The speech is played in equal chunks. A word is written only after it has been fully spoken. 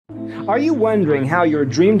Are you wondering how your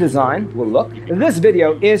dream design will look? This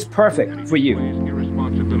video is perfect for you.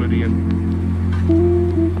 Irresponsibility and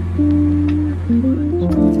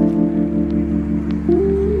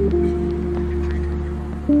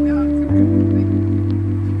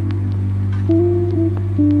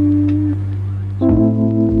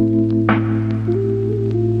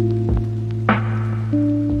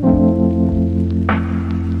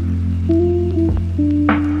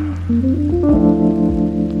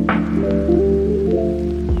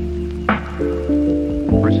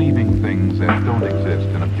perceiving things that don't exist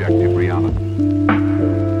in objective reality.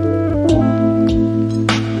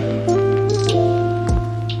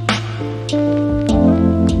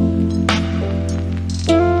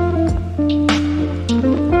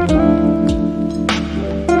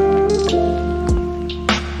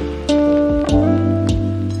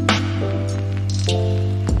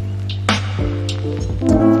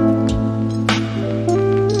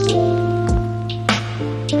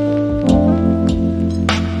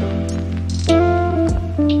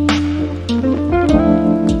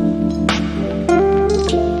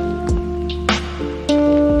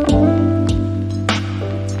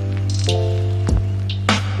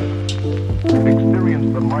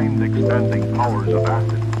 Experience the mind-expanding powers of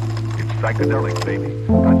acid. It's psychedelic, baby.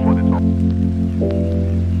 That's what it's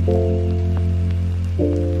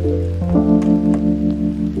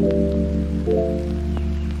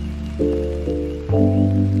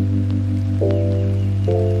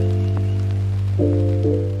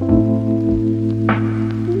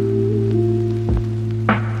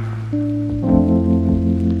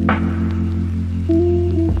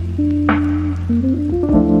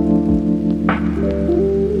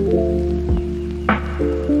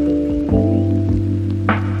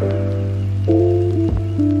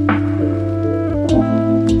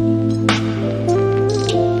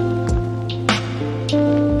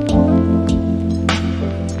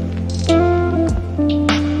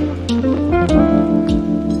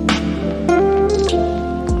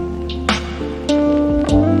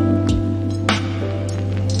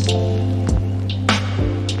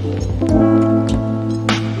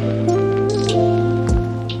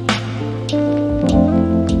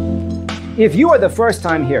If you are the first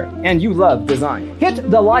time here and you love design, hit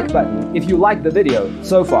the like button if you like the video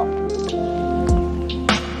so far.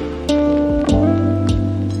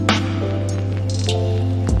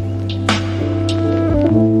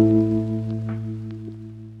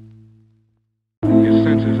 His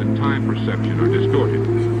senses and time perception are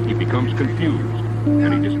distorted. He becomes confused,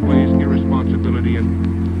 and he displays irresponsibility and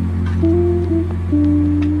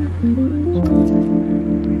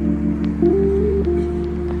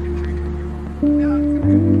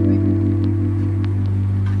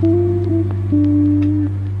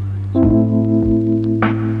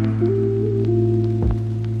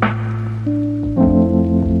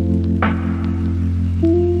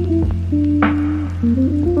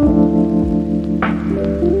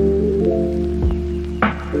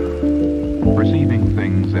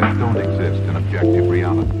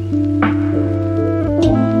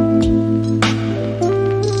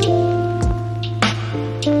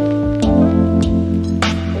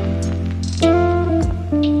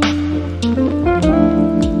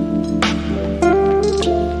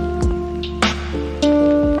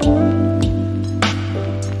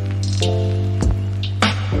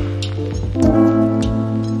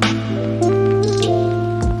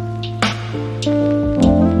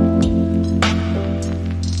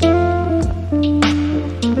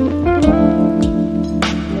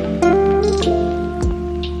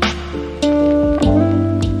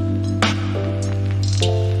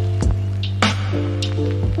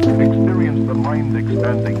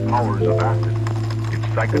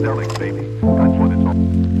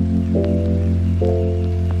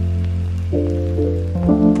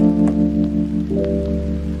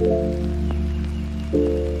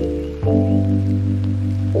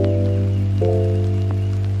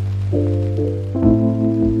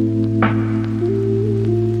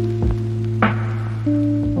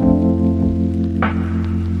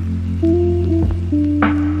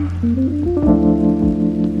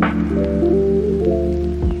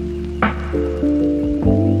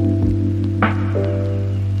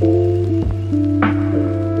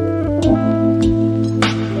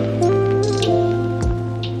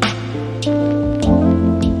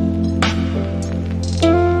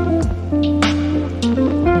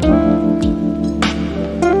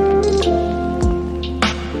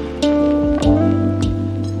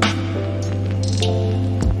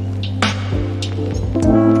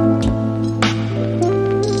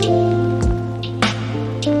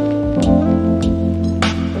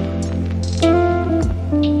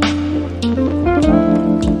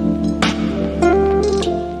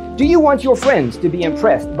want your friends to be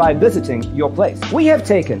impressed by visiting your place. We have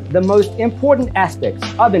taken the most important aspects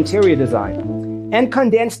of interior design and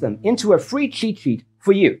condensed them into a free cheat sheet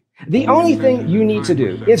for you. The only thing you need to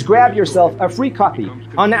do is grab yourself a free copy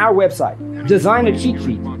on our website,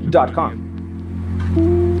 designercheatsheet.com.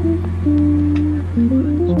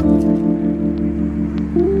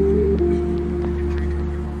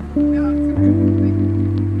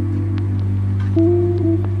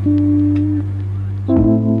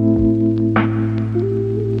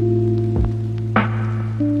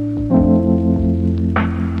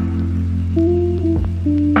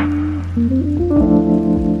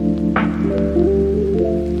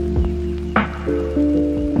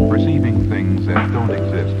 Perceiving things that don't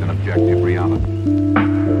exist in objective reality.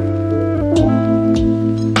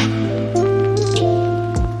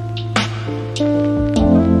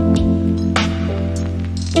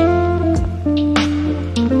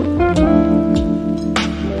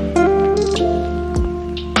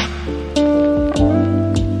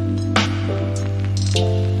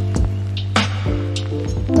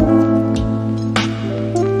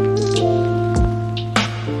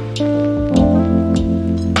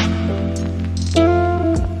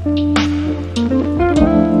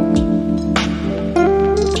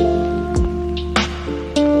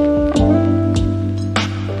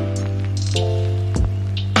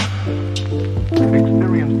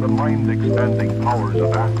 Experience the mind-expanding powers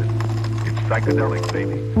of acid. It's psychedelic,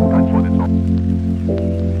 baby. That's what it's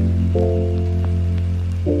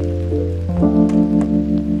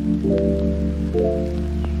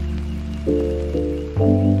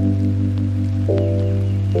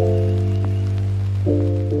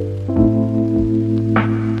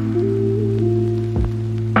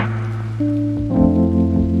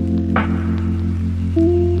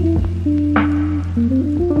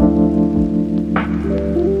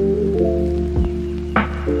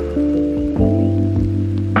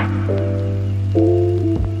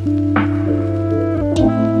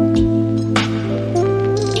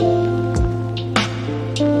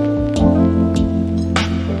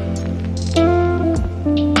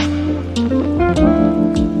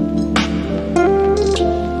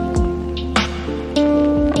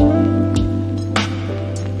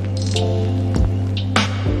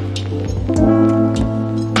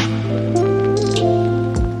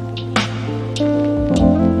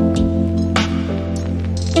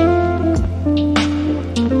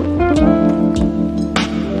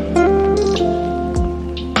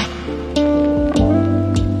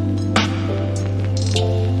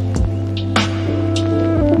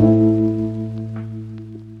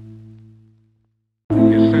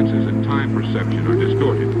perception are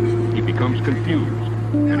distorted. He becomes confused,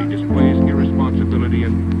 and he displays irresponsibility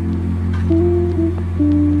and...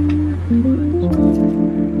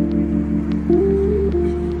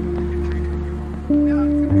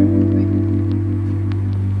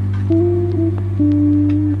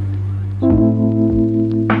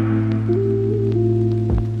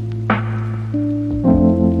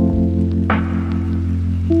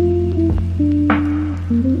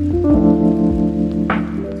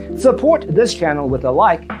 Support this channel with a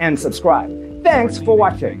like and subscribe. Thanks for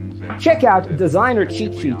watching. Check out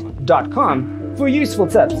designercheatsheet.com for useful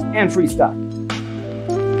tips and free stuff.